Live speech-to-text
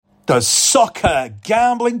The Soccer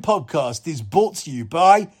Gambling Podcast is brought to you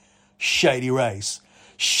by Shady Rays.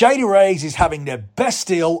 Shady Rays is having their best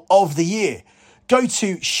deal of the year. Go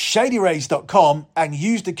to shadyrays.com and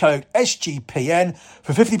use the code SGPN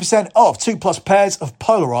for 50% off 2+ pairs of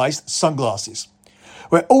polarized sunglasses.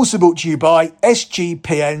 We're also brought to you by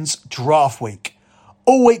SGPN's Draft Week.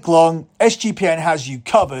 All week long, SGPN has you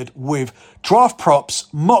covered with draft props,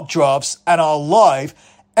 mock drafts, and our live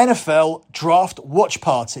NFL Draft Watch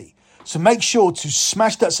Party. So make sure to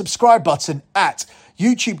smash that subscribe button at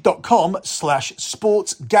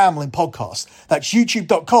youtube.com/sportsgamblingpodcast. That's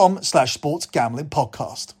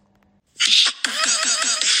youtube.com/sportsgamblingpodcast.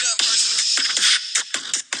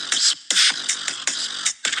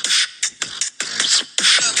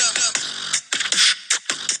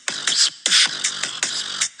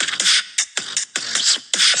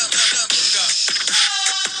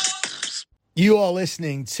 You are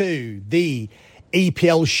listening to the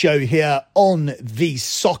EPL show here on the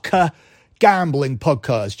Soccer Gambling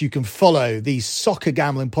Podcast. You can follow the Soccer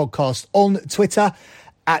Gambling Podcast on Twitter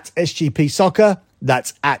at SGP Soccer.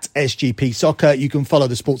 That's at SGP Soccer. You can follow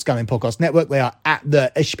the Sports Gambling Podcast Network. They are at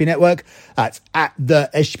the SGP Network. That's at the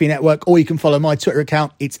SGP Network. Or you can follow my Twitter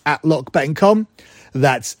account. It's at LockBettingCom.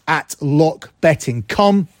 That's at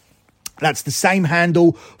LockBettingCom. That's the same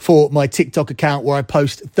handle for my TikTok account where I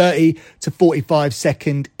post 30 to 45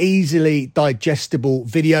 second easily digestible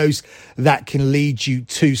videos that can lead you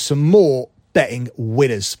to some more betting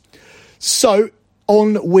winners. So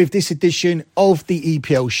on with this edition of the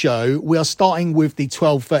EPL show, we are starting with the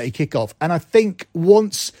 12:30 kickoff. And I think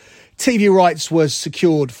once TV rights were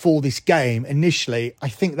secured for this game, initially, I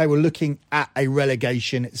think they were looking at a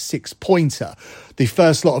relegation 6-pointer. The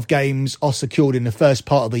first lot of games are secured in the first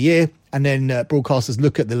part of the year, and then broadcasters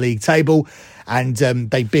look at the league table and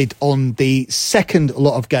they bid on the second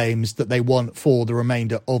lot of games that they want for the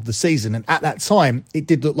remainder of the season. And at that time, it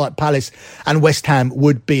did look like Palace and West Ham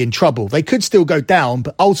would be in trouble. They could still go down,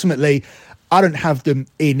 but ultimately, I don't have them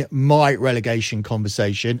in my relegation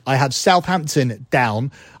conversation. I have Southampton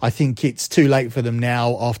down. I think it's too late for them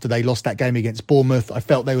now after they lost that game against Bournemouth. I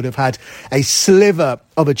felt they would have had a sliver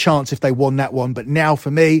of a chance if they won that one. But now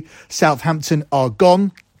for me, Southampton are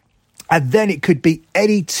gone. And then it could be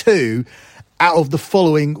any two out of the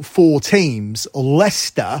following four teams: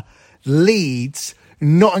 Leicester, Leeds,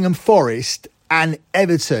 Nottingham Forest and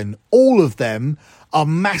Everton. All of them are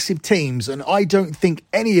massive teams, and I don't think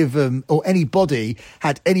any of them or anybody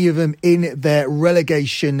had any of them in their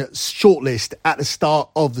relegation shortlist at the start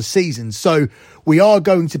of the season. So we are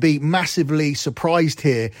going to be massively surprised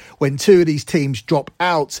here when two of these teams drop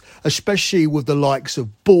out, especially with the likes of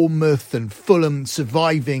Bournemouth and Fulham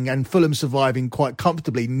surviving, and Fulham surviving quite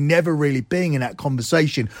comfortably, never really being in that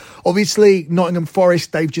conversation. Obviously, Nottingham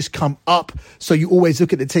Forest, they've just come up, so you always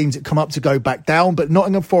look at the teams that come up to go back down, but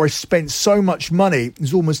Nottingham Forest spent so much money,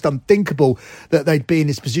 it's almost unthinkable that they'd be in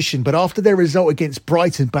this position. But after their result against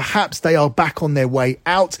Brighton, perhaps they are back on their way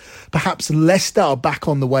out. Perhaps Leicester are back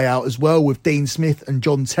on the way out as well, with Dean Smith and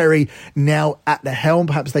John Terry now at the helm.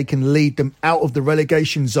 Perhaps they can lead them out of the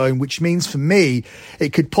relegation zone, which means for me,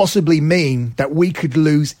 it could possibly mean that we could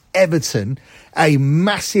lose Everton, a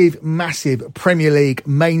massive, massive Premier League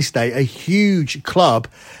mainstay, a huge club,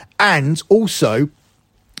 and also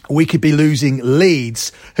we could be losing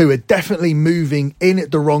Leeds, who are definitely moving in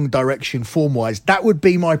the wrong direction form-wise. That would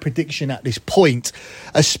be my prediction at this point,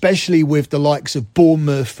 especially with the likes of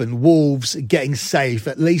Bournemouth and Wolves getting safe,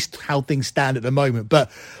 at least how things stand at the moment.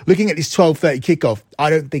 But looking at this 12:30 kickoff, I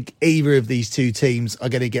don't think either of these two teams are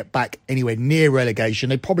going to get back anywhere near relegation.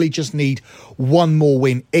 They probably just need one more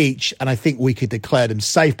win each, and I think we could declare them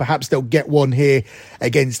safe. Perhaps they'll get one here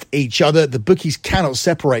against each other. The bookies cannot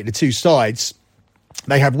separate the two sides.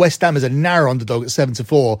 They have West Ham as a narrow underdog at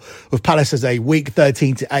 7-4, with Palace as a weak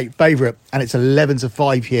 13-8 favourite, and it's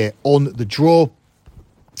 11-5 here on the draw.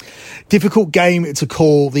 Difficult game to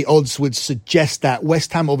call. The odds would suggest that.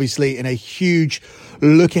 West Ham obviously in a huge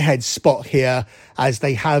look-ahead spot here, as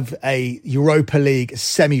they have a Europa League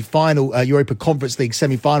semi-final, Europa Conference League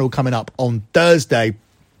semi-final coming up on Thursday.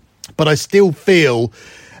 But I still feel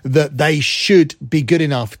that they should be good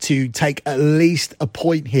enough to take at least a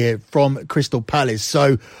point here from Crystal Palace.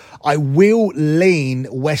 So I will lean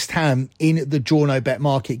West Ham in the draw no bet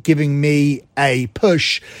market, giving me a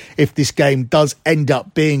push if this game does end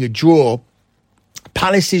up being a draw.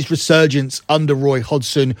 Palace's resurgence under Roy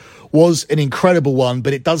Hodgson was an incredible one,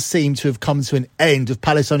 but it does seem to have come to an end with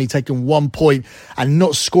Palace only taking 1 point and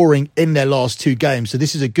not scoring in their last 2 games. So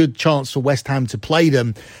this is a good chance for West Ham to play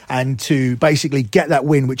them and to basically get that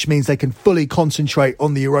win, which means they can fully concentrate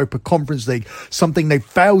on the Europa Conference League, something they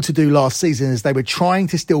failed to do last season as they were trying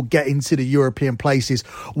to still get into the European places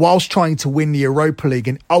whilst trying to win the Europa League.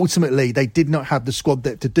 And ultimately, they did not have the squad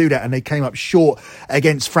depth to do that, and they came up short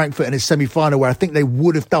against Frankfurt in a semi-final where I think they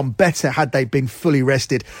would have done better had they been fully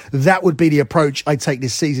rested. That would be the approach I take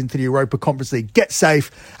this season to the Europa Conference League. Get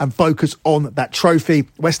safe and focus on that trophy.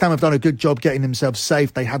 West Ham have done a good job getting themselves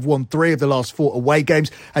safe. They have won 3 of the last 4 away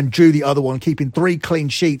games and drew the other one, keeping 3 clean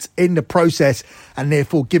sheets in the process. And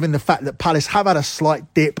therefore, given the fact that Palace have had a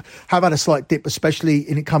slight dip, especially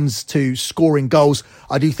when it comes to scoring goals,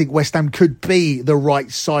 I do think West Ham could be the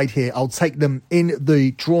right side here. I'll take them in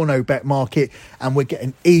the draw no bet market, and we're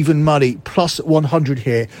getting even money, plus 100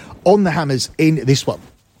 here on the Hammers in this one.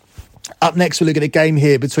 Up next, we're looking at a game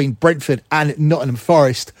here between Brentford and Nottingham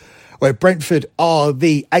Forest, where Brentford are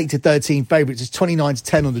the 8-13 favourites. It's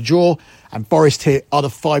 29-10 on the draw, and Forest here are the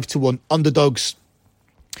 5-1 underdogs.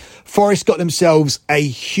 Forest got themselves a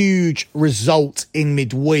huge result in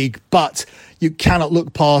midweek, but you cannot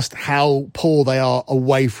look past how poor they are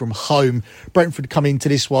away from home. Brentford come into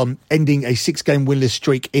this one ending a 6-game winless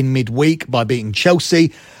streak in midweek by beating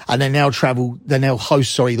Chelsea, and they now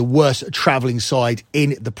host the worst travelling side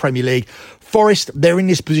in the Premier League. Forest, they're in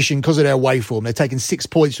this position because of their away form. They're taking 6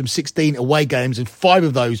 points from 16 away games, and 5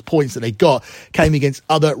 of those points that they got came against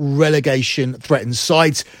other relegation-threatened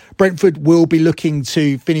sides. Brentford will be looking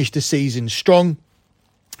to finish the season strong,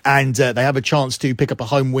 and they have a chance to pick up a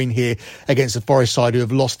home win here against the Forest side, who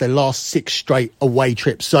have lost their last 6 straight away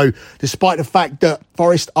trips. So despite the fact that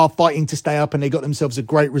Forest are fighting to stay up and they got themselves a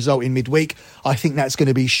great result in midweek, I think that's going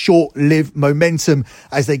to be short-lived momentum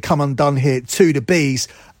as they come undone here to the Bees.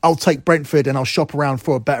 I'll take Brentford and I'll shop around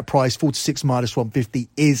for a better price. 4-6 minus 150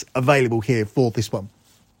 is available here for this one.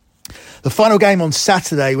 The final game on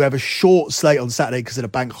Saturday, we have a short slate on Saturday because of the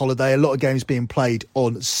bank holiday. A lot of games being played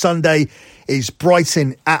on Sunday. Is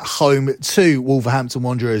Brighton at home to Wolverhampton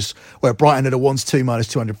Wanderers, where Brighton are the 1-2 minus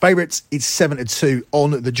 200 favourites. It's 7-2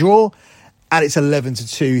 on the draw, and it's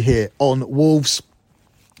 11-2 here on Wolves.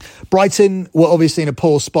 Brighton were obviously in a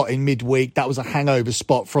poor spot in midweek. That was a hangover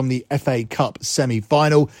spot from the FA Cup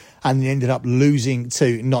semi-final, and they ended up losing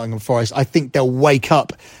to Nottingham Forest. I think they'll wake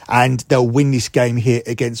up and they'll win this game here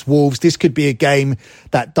against Wolves. This could be a game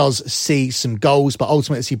that does see some goals, but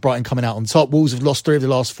ultimately see Brighton coming out on top. Wolves have lost 3 of the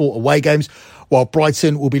last 4 away games, while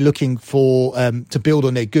Brighton will be looking for to build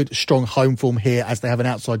on their good, strong home form here as they have an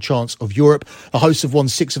outside chance of Europe. The hosts have won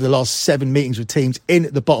 6 of the last 7 meetings with teams in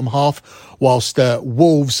the bottom half, whilst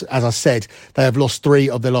Wolves, as I said, they have lost 3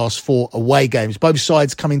 of the last 4 away games. Both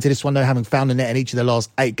sides come into this one, though, having found a net in each of their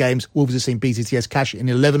last 8 games. Wolves have seen BTTS cash in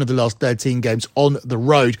 11 of the last 13 games on the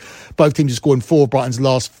road. Both teams have scored in 4 of Brighton's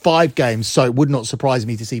last 5 games, so it would not surprise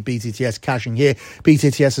me to see BTTS cashing here.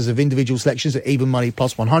 BTTS has of individual selections at even money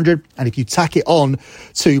plus 100, and if you tack it on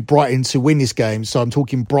to Brighton to win this game, so I'm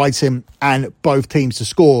talking Brighton and both teams to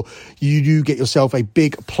score, you do get yourself a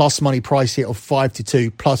big plus money price here of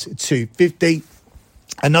 5-2 plus 250.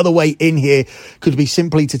 Another way in here could be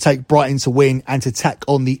simply to take Brighton to win and to tack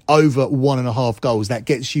on the over 1.5 goals. That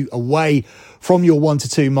gets you away from your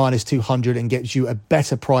 1-2 minus 200 and gets you a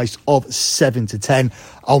better price of 7-10.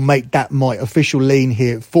 I'll make that my official lean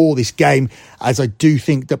here for this game, as I do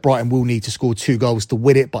think that Brighton will need to score 2 goals to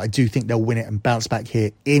win it, but I do think they'll win it and bounce back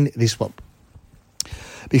here in this one.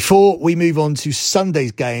 Before we move on to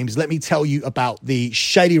Sunday's games, let me tell you about the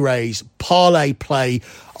Shady Rays Parlay Play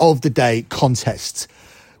of the Day contest.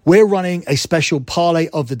 We're running a special Parlay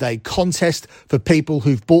of the Day contest for people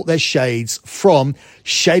who've bought their shades from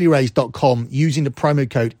shadyrays.com using the promo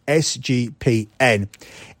code SGPN.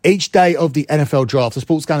 Each day of the NFL draft, the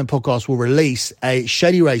Sports Gambling Podcast will release a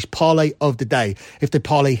Shady Rays Parlay of the Day. If the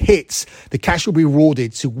parlay hits, the cash will be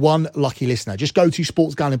rewarded to one lucky listener. Just go to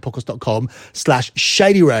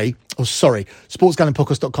sportsgamblingpodcast.com/shadyray,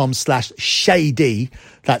 sportsgamblingpodcast.com/shady,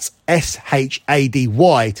 that's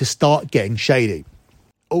SHADY, to start getting shady.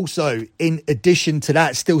 Also, in addition to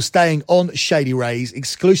that, still staying on Shady Rays,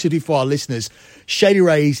 exclusively for our listeners, Shady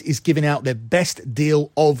Rays is giving out their best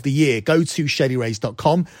deal of the year. Go to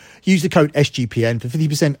shadyrays.com, use the code SGPN for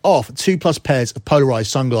 50% off 2+ pairs of polarized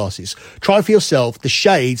sunglasses. Try for yourself the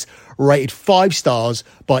shades rated 5 stars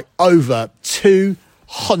by over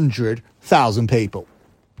 200,000 people.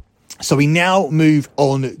 So we now move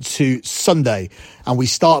on to Sunday, and we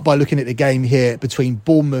start by looking at the game here between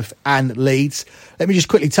Bournemouth and Leeds. Let me just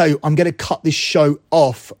quickly tell you, I'm going to cut this show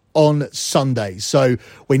off on Sunday. So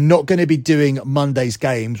we're not going to be doing Monday's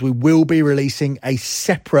games. We will be releasing a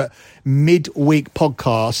separate midweek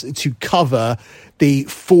podcast to cover the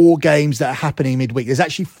 4 games that are happening midweek. There's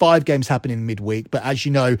actually 5 games happening midweek, but as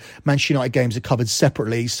you know, Manchester United games are covered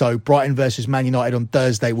separately. So Brighton versus Man United on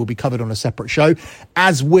Thursday will be covered on a separate show,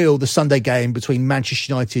 as will the Sunday game between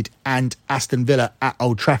Manchester United and Aston Villa at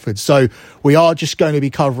Old Trafford. So we are just going to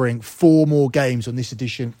be covering 4 more games on this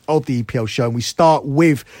edition of the EPL show. And we start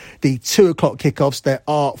with the 2 o'clock kickoffs. There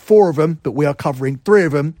are 4 of them, but we are covering 3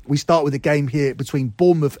 of them. We start with a game here between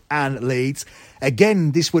Bournemouth and Leeds.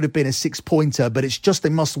 Again, this would have been a 6-pointer, but it's just a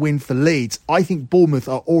must-win for Leeds. I think Bournemouth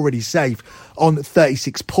are already safe on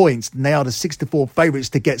 36 points, and they are the 6-4 favourites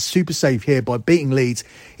to get super safe here by beating Leeds.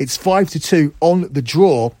 It's 5-2 on the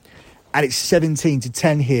draw, and it's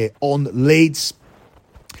 17-10 here on Leeds.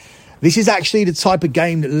 This is actually the type of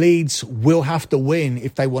game that Leeds will have to win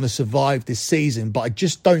if they want to survive this season, but I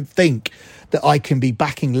just don't think that I can be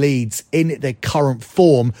backing Leeds in their current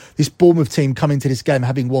form. This Bournemouth team come into this game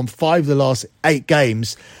having won 5 of the last 8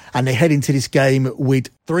 games, and they head into this game with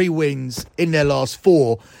 3 wins in their last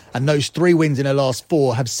 4, and those 3 wins in their last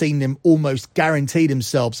 4 have seen them almost guarantee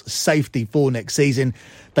themselves safety for next season.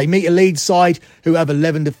 They meet a Leeds side who have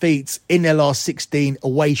 11 defeats in their last 16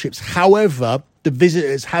 away trips. However, the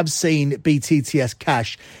visitors have seen BTTS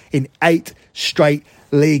cash in 8 straight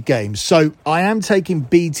league games. So I am taking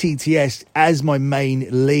BTTS as my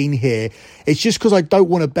main lean here. It's just because I don't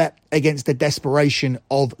want to bet against the desperation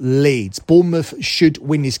of Leeds. Bournemouth should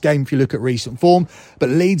win this game if you look at recent form, but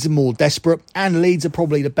Leeds are more desperate, and Leeds are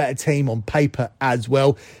probably the better team on paper as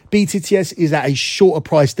well. BTTS is at a shorter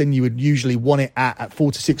price than you would usually want it at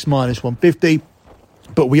 4 to 6 minus 150.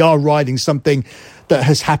 But we are riding something that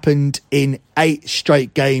has happened in 8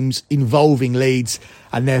 straight games involving Leeds,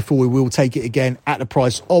 and therefore we will take it again at the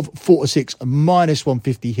price of 4 to 6 minus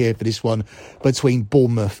 150 here for this one between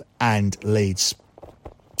Bournemouth and Leeds.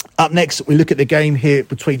 Up next, we look at the game here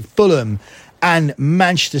between Fulham and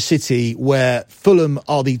Manchester City, where Fulham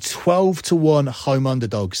are the 12-1 home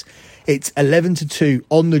underdogs. It's 11-2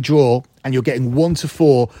 on the draw, and you're getting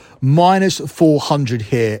 1-4 minus 400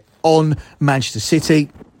 here on Manchester City.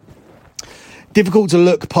 Difficult to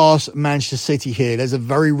look past Manchester City here. There's a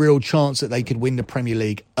very real chance that they could win the Premier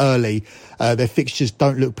League early. Their fixtures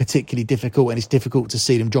don't look particularly difficult, and it's difficult to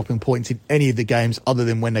see them dropping points in any of the games other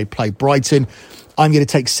than when they play Brighton. I'm going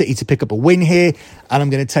to take City to pick up a win here, and I'm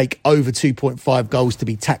going to take over 2.5 goals to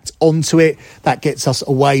be tacked onto it. That gets us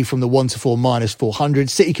away from the 1-4 minus 400.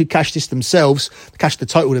 City could cash this themselves, cash the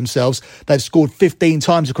total themselves. They've scored 15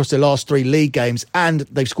 times across their last 3 league games, and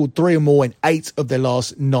they've scored 3 or more in 8 of their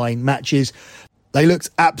last 9 matches. They looked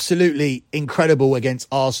absolutely incredible against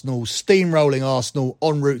Arsenal, steamrolling Arsenal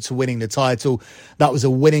en route to winning the title. That was a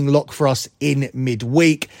winning lock for us in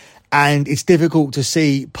midweek. And it's difficult to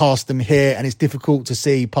see past them here, and it's difficult to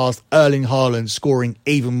see past Erling Haaland scoring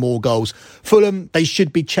even more goals. Fulham, they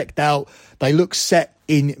should be checked out. They look set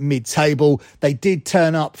in mid-table. They did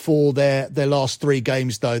turn up for their last 3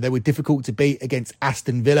 games, though. They were difficult to beat against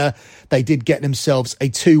Aston Villa. They did get themselves a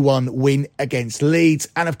 2-1 win against Leeds.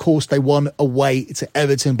 And, of course, they won away to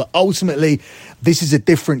Everton. But ultimately, this is a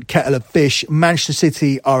different kettle of fish. Manchester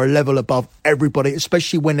City are a level above everybody,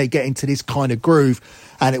 especially when they get into this kind of groove.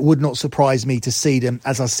 And it would not surprise me to see them,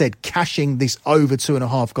 as I said, cashing this over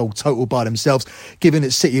 2.5 goal total by themselves, given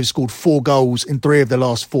that City have scored 4 goals in 3 of the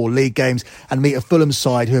last 4 league games, and meet a Fulham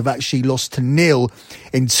side who have actually lost to 0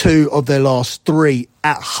 in 2 of their last 3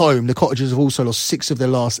 at home. The Cottagers have also lost 6 of their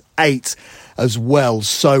last 8 as well.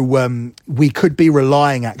 So we could be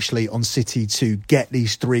relying actually on City to get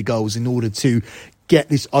these 3 goals in order to get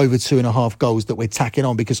this over 2.5 goals that we're tacking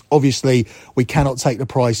on, because obviously we cannot take the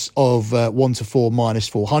price of 1-4 minus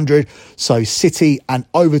 400. So City and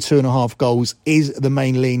over 2.5 goals is the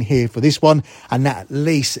main lean here for this one, and that at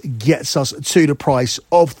least gets us to the price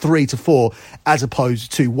of 3-4 as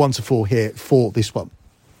opposed to 1-4 here for this one.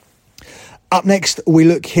 Up next, we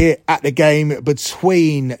look here at the game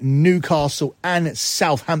between Newcastle and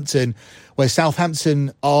Southampton, where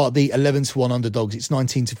Southampton are the 11-1 underdogs. It's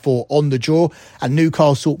 19-4 on the draw, and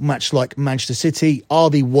Newcastle, much like Manchester City, are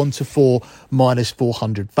the 1-4 minus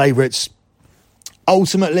 400 favourites.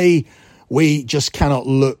 Ultimately, we just cannot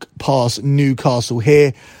look past Newcastle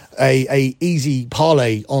here. A easy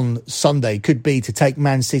parlay on Sunday could be to take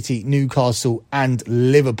Man City, Newcastle and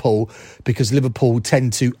Liverpool, because Liverpool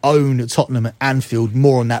tend to own Tottenham at Anfield.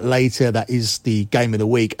 More on that later. That is the game of the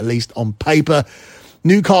week, at least on paper.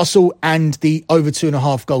 Newcastle and the over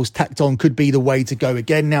 2.5 goals tacked on could be the way to go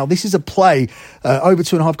again. Now, this is a play. Over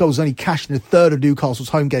 2.5 goals only cashed in a third of Newcastle's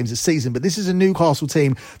home games this season, but this is a Newcastle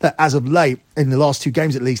team that, as of late, in the last 2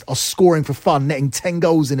 games at least, are scoring for fun, netting 10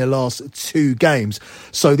 goals in their last 2 games.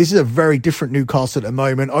 So this is a very different Newcastle at the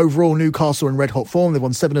moment. Overall, Newcastle in red hot form. They've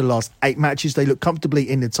won 7 of the last 8 matches. They look comfortably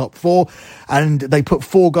in the top 4, and they put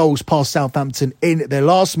 4 goals past Southampton in their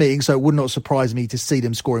last meeting, so it would not surprise me to see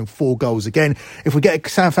them scoring 4 goals again. If we get a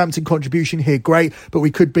Southampton contribution here, great, but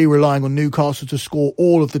we could be relying on Newcastle to score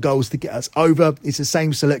all of the goals to get us over. It's the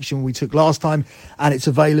same selection we took last time, and it's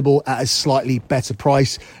available at a slightly better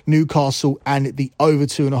price. Newcastle and the over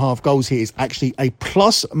 2.5 goals here is actually a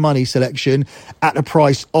plus money selection at a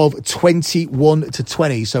price of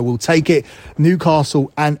 21-20. So we'll take it.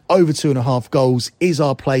 Newcastle and over 2.5 goals is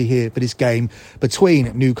our play here for this game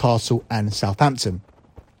between Newcastle and Southampton.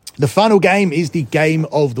 The final game is the game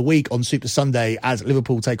of the week on Super Sunday as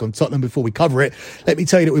Liverpool take on Tottenham. Before we cover it, let me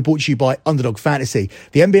tell you that we're brought to you by Underdog Fantasy.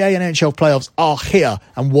 The NBA and NHL playoffs are here,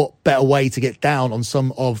 and what better way to get down on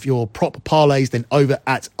some of your prop parlays than over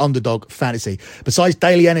at Underdog Fantasy. Besides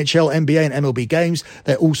daily NHL, NBA and MLB games,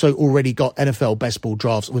 they're also already got NFL best ball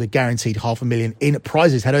drafts with a guaranteed $500,000 in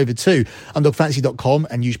prizes. Head over to underdogfantasy.com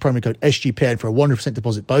and use promo code SGPN for a 100%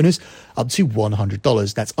 deposit bonus up to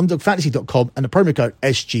 $100. That's underdogfantasy.com and the promo code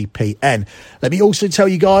SGPN. Let me also tell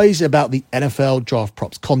you guys about the NFL Draft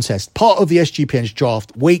Props Contest. Part of the SGPN's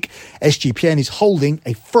Draft Week, SGPN is holding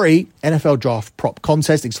a free NFL Draft Prop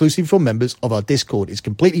Contest exclusive for members of our Discord. It's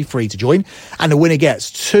completely free to join, and the winner gets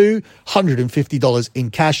 $250 in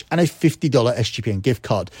cash and a $50 SGPN gift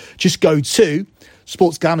card. Just go to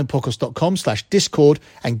sportsgamblingpodcast.com/discord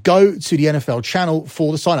and go to the NFL channel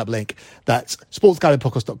for the sign-up link. That's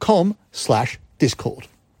sportsgamblingpodcast.com/discord.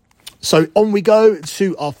 So on we go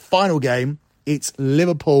to our final game. It's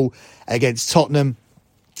Liverpool against Tottenham.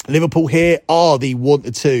 Liverpool here are the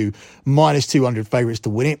 1-2 -200 favourites to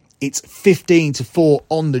win it. It's 15-4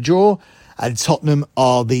 on the draw, and Tottenham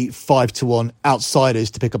are the 5-1 outsiders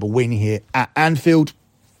to pick up a win here at Anfield.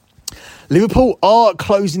 Liverpool are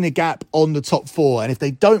closing the gap on the top 4, and if they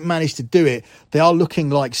don't manage to do it, they are looking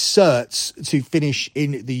like certs to finish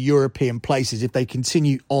in the European places. If they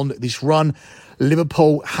continue on this run,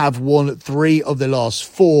 Liverpool have won 3 of the last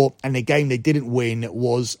 4, and the game they didn't win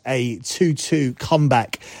was a 2-2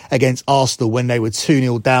 comeback against Arsenal when they were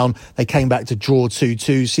 2-0 down. They came back to draw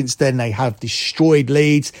 2-2. Since then, they have destroyed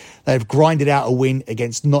leads. They've grinded out a win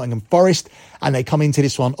against Nottingham Forest, and they come into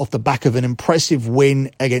this one off the back of an impressive win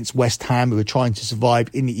against West Ham, who are trying to survive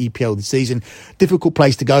in the EPL this season. Difficult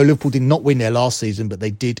place to go. Liverpool did not win there last season, but they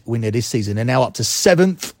did win there this season. They're now up to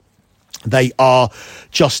 7th. They are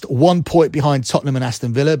just 1 point behind Tottenham and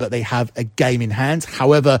Aston Villa, but they have a game in hand.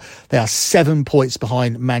 However, they are 7 points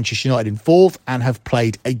behind Manchester United in 4th and have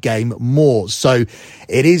played a game more. So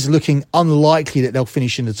it is looking unlikely that they'll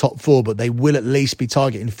finish in the top 4, but they will at least be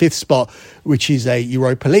targeting 5th spot, which is a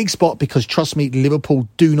Europa League spot, because trust me, Liverpool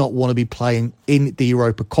do not want to be playing in the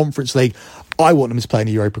Europa Conference League. I want them to play in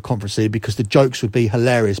the Europa Conference League because the jokes would be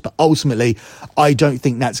hilarious. But ultimately, I don't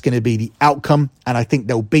think that's going to be the outcome. And I think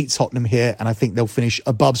they'll beat Tottenham here. And I think they'll finish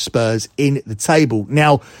above Spurs in the table.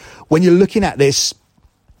 Now, when you're looking at this,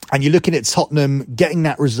 and you're looking at Tottenham getting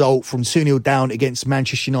that result from 2-0 down against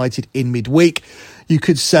Manchester United in midweek, you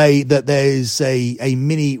could say that there's a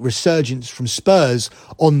mini resurgence from Spurs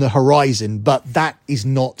on the horizon, but that is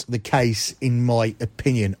not the case in my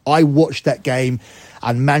opinion. I watched that game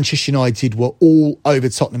and Manchester United were all over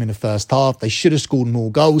Tottenham in the first half. They should have scored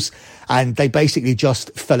more goals, and they basically just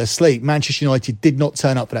fell asleep. Manchester United did not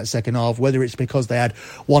turn up for that second half, whether it's because they had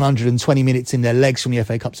 120 minutes in their legs from the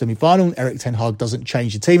FA Cup semi-final and Erik ten Hag doesn't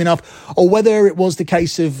change the team enough, or whether it was the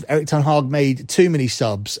case of Erik ten Hag made too many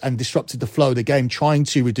subs and disrupted the flow of the game, trying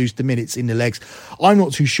to reduce the minutes in the legs. I'm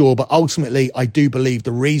not too sure, but ultimately I do believe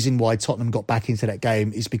the reason why Tottenham got back into that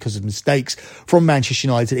game is because of mistakes from Manchester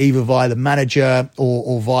United, either via the manager or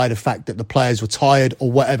via the fact that the players were tired or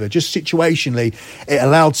whatever. Just situationally, it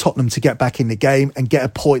allowed Tottenham to get back in the game and get a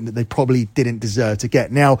point that they probably didn't deserve to get.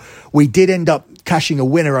 Now, we did end up cashing a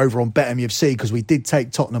winner over on BetMUFC because we did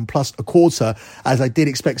take Tottenham plus a quarter, as I did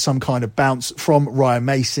expect some kind of bounce from Ryan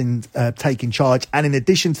Mason taking charge. And in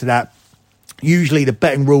addition to that, Usually the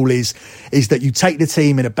betting rule is that you take the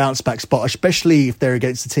team in a bounce back spot, especially if they're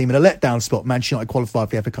against the team in a letdown spot. Manchester United qualified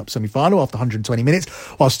for the FA Cup semi-final after 120 minutes,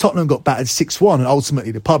 whilst Tottenham got battered 6-1, and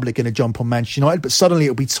ultimately the public going to jump on Manchester United. But suddenly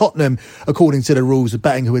it'll be Tottenham, according to the rules of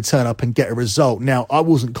betting, who would turn up and get a result. Now, I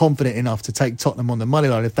wasn't confident enough to take Tottenham on the money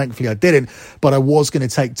line, and thankfully I didn't, but I was going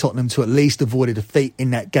to take Tottenham to at least avoid a defeat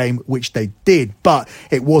in that game, which they did. But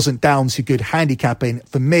it wasn't down to good handicapping.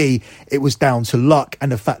 For me, it was down to luck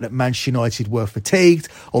and the fact that Manchester United were fatigued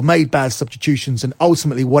or made bad substitutions, and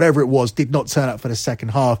ultimately whatever it was did not turn up for the second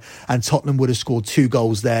half, and Tottenham would have scored 2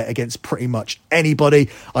 goals there against pretty much anybody.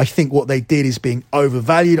 I think what they did is being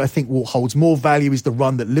overvalued. I think what holds more value is the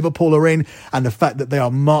run that Liverpool are in and the fact that they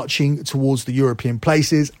are marching towards the European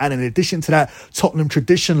places. And in addition to that, Tottenham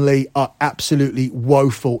traditionally are absolutely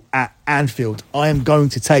woeful at Anfield. I am going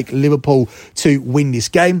to take Liverpool to win this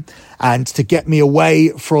game, and to get me away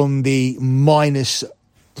from the minus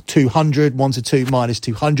 200, 1-2 minus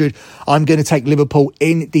 200. I'm going to take Liverpool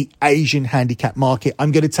in the Asian handicap market.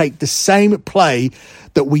 I'm going to take the same play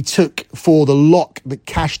that we took for the lock that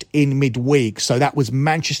cashed in midweek. So that was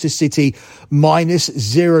Manchester City minus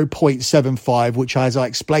 0.75, which, as I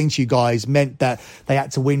explained to you guys, meant that they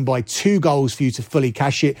had to win by 2 goals for you to fully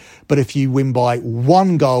cash it. But if you win by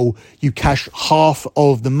 1 goal, you cash half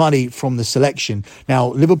of the money from the selection. Now,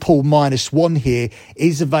 Liverpool -1 here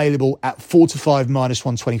is available at 4-5 minus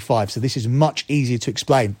 125. So this is much easier to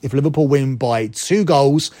explain. If Liverpool win by 2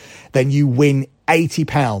 goals, then you win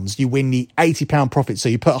 £80. You win the £80 profit. So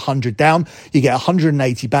you put 100 down, you get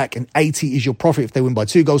 180 back, and 80 is your profit if they win by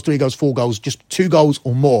 2 goals, 3 goals, 4 goals, just 2 goals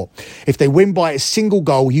or more. If they win by a single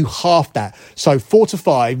goal, you half that. So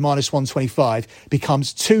 4-5 minus 125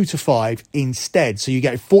 becomes 2-5 instead. So you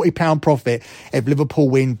get a £40 profit if Liverpool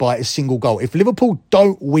win by a single goal. If Liverpool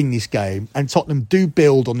don't win this game and Tottenham do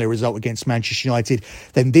build on their result against Manchester United,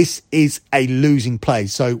 then this is a losing play.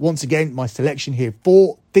 So once again, my selection here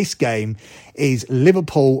for this game is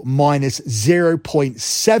Liverpool minus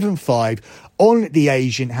 0.75 on the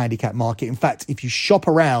Asian handicap market. In fact, if you shop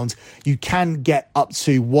around, you can get up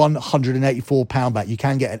to £184 back. You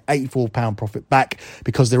can get an £84 profit back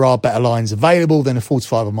because there are better lines available than a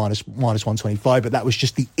 4-5 or minus 125. But that was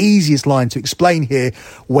just the easiest line to explain here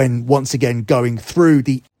when once again going through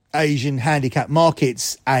the Asian handicap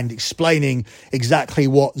markets and explaining exactly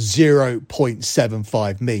what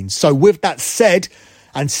 0.75 means. So with that said,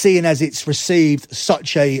 and seeing as it's received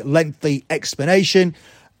such a lengthy explanation,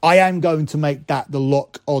 I am going to make that the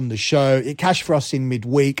lock on the show. It cashed for us in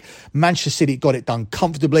midweek. Manchester City got it done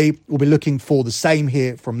comfortably. We'll be looking for the same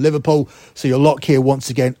here from Liverpool. So your lock here once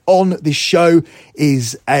again on this show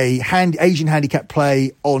is a Asian handicap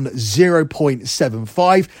play on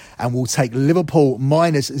 0.75, and we'll take Liverpool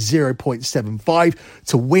minus 0.75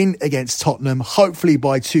 to win against Tottenham, hopefully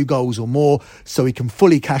by 2 goals or more, so we can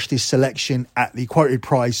fully cash this selection at the quoted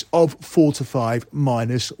price of 4-5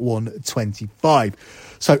 minus 125.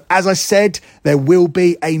 So as I said, there will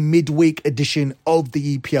be a midweek edition of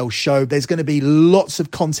the EPL show. There's going to be lots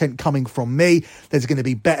of content coming from me. There's going to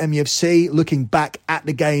be BetMUFC looking back at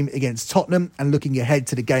the game against Tottenham and looking ahead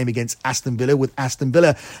to the game against Aston Villa, with Aston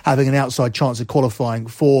Villa having an outside chance of qualifying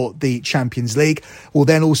for the Champions League. We'll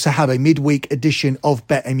then also have a midweek edition of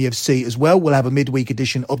BetMUFC as well. We'll have a midweek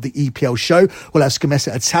edition of the EPL show. We'll have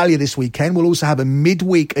Scommessa Italia this weekend. We'll also have a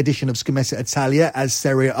midweek edition of Scommessa Italia as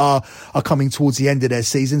Serie A are coming towards the end of their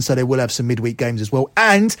season, so they will have some midweek games as well.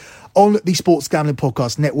 And on the Sports Gambling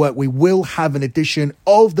Podcast Network, we will have an edition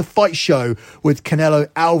of the Fight Show with Canelo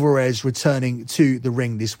Alvarez returning to the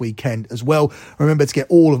ring this weekend as well. Remember to get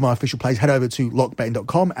all of my official plays, head over to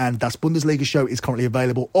lockbetting.com, and Das Bundesliga show is currently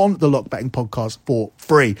available on the Lock Betting Podcast for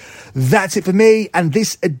free. That's it for me and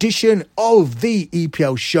this edition of the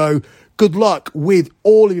EPL show. Good luck with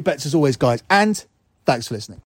all of your bets as always, guys, and thanks for listening.